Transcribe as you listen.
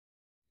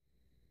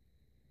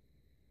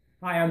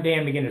Hi, I'm Dee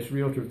McGinnis,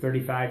 Realtor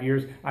 35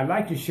 years. I'd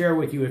like to share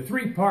with you a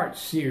three-part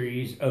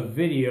series of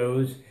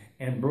videos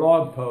and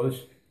blog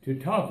posts to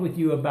talk with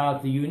you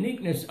about the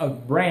uniqueness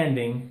of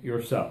branding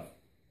yourself.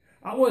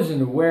 I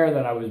wasn't aware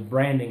that I was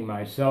branding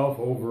myself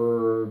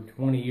over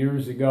 20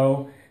 years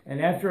ago, and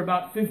after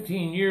about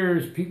 15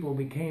 years, people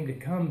became to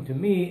come to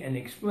me and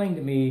explain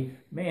to me,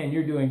 man,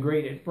 you're doing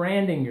great at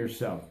branding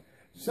yourself.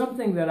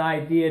 Something that I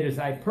did is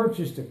I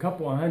purchased a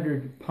couple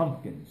hundred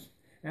pumpkins.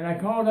 And I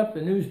called up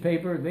the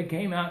newspaper. They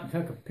came out and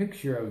took a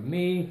picture of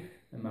me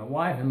and my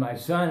wife and my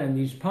son and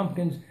these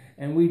pumpkins,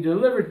 and we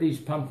delivered these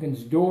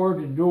pumpkins door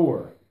to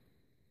door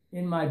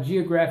in my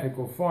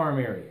geographical farm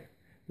area.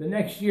 The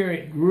next year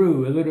it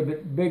grew a little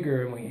bit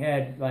bigger, and we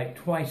had like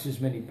twice as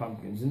many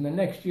pumpkins. And the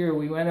next year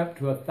we went up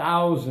to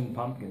 1,000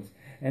 pumpkins.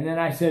 And then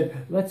I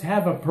said, let's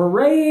have a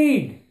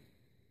parade.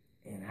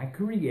 And I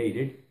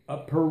created a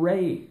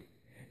parade.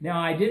 Now,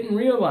 I didn't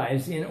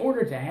realize in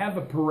order to have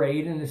a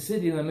parade in the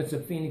city limits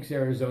of Phoenix,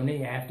 Arizona,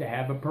 you have to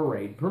have a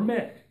parade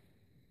permit.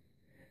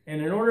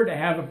 And in order to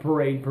have a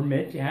parade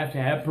permit, you have to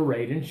have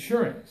parade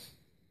insurance.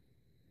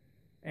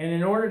 And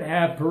in order to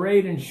have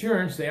parade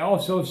insurance, they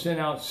also sent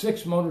out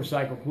 6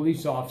 motorcycle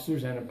police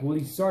officers and a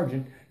police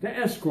sergeant to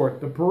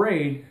escort the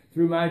parade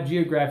through my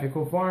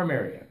geographical farm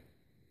area.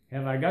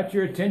 Have I got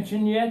your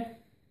attention yet?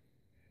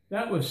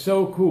 That was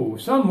so cool.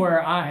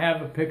 Somewhere I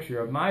have a picture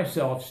of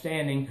myself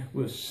standing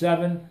with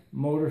 7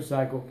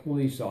 motorcycle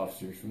police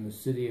officers from the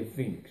city of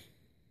Phoenix,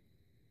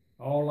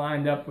 all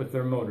lined up with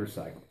their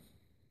motorcycles.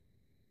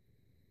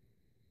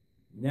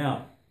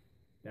 Now,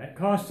 that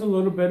cost a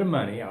little bit of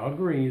money. I'll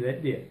agree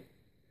that did.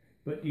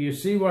 But do you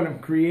see what I'm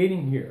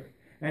creating here?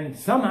 And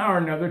somehow or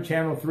another,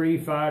 Channel 3,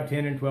 5,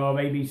 10, and 12,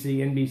 ABC,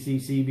 NBC,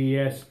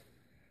 CBS,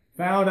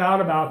 found out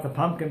about the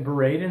pumpkin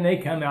parade, and they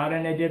come out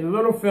and they did a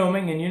little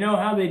filming. And you know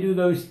how they do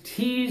those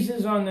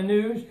teases on the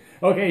news?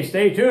 Okay,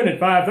 stay tuned at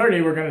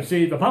 5:30, we're going to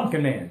see the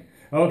Pumpkin Man.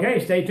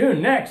 Okay, stay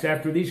tuned. Next,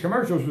 after these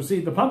commercials, we'll see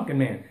the Pumpkin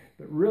Man.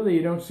 But really,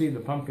 you don't see the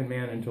Pumpkin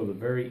Man until the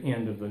very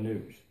end of the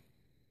news.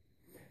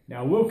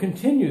 Now, we'll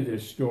continue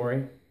this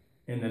story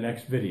in the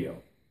next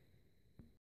video.